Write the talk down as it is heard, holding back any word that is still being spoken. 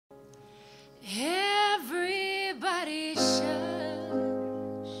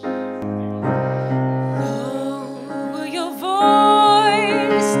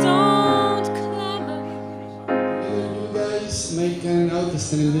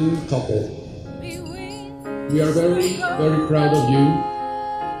amazing couple. We are very, very proud of you.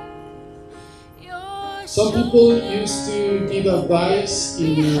 Some people used to give advice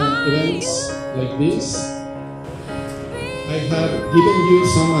in events like this. I have given you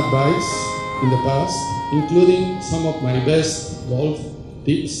some advice in the past, including some of my best golf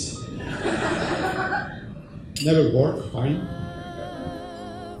tips. Never work, fine.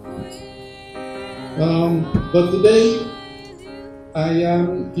 But today, I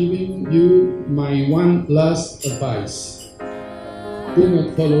am giving you my one last advice. Do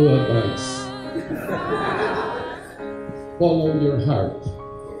not follow advice. Follow your heart.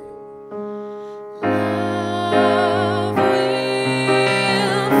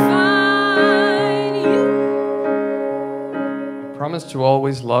 I promise to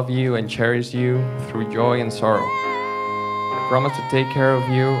always love you and cherish you through joy and sorrow. I promise to take care of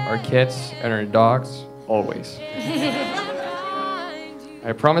you, our kids, and our dogs, always.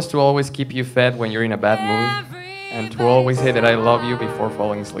 I promise to always keep you fed when you're in a bad mood, and to always say that I love you before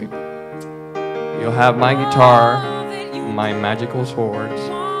falling asleep. You'll have my guitar, my magical swords,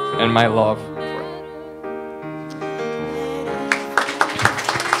 and my love forever.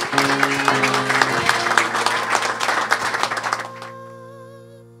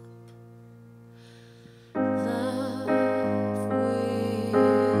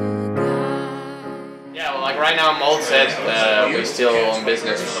 Yeah, well, like right now, Maude said we're still on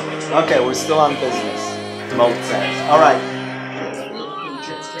business. Okay, we're still on business. Maude says. All right.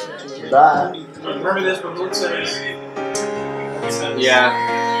 Bye. Remember this, but Maude says. Yeah.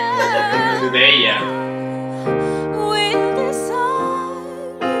 Today, yeah.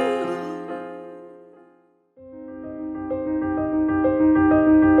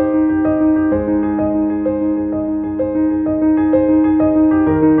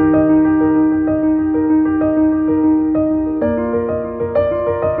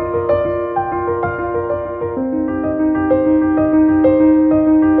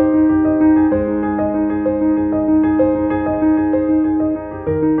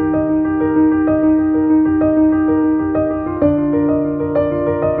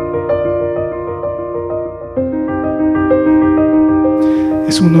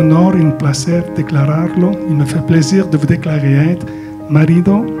 Es un honor y un placer declararlo y me fait plaisir de vous déclarer être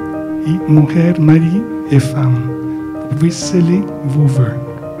marido y mujer, mari et femme. Vous pouvez sceller vos vœux.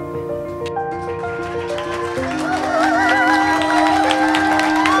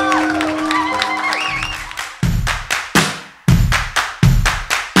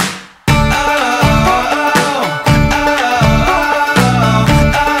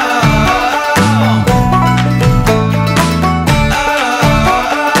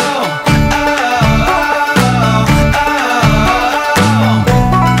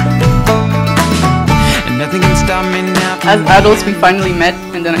 As adults, we finally met,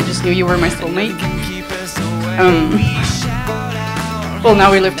 and then I just knew you were my soulmate. Well,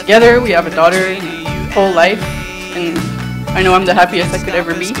 now we live together, we have a daughter, and a whole life, and I know I'm the happiest I could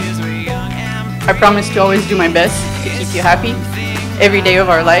ever be. I promise to always do my best to keep you happy every day of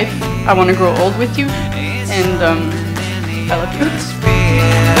our life. I want to grow old with you, and I love you.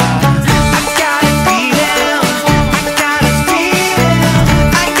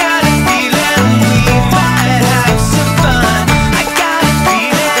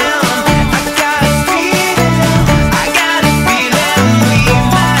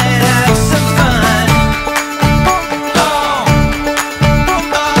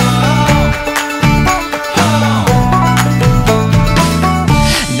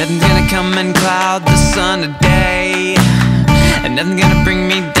 And cloud the sun today, and nothing gonna bring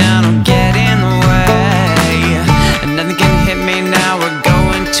me down or get in the way, and nothing can hit me now, we're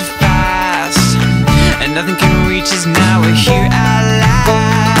going too fast, and nothing can reach us now, we're here at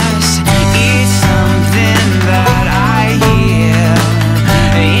last. It's something that I hear,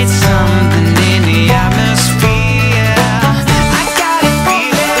 it's something in the atmosphere.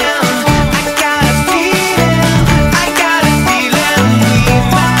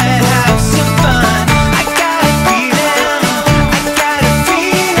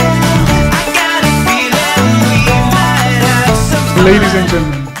 Ladies and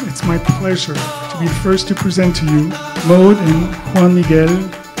gentlemen, it's my pleasure to be the first to present to you Maude and Juan Miguel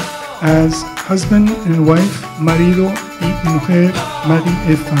as husband and wife, marido y mujer, mari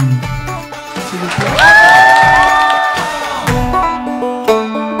et femme.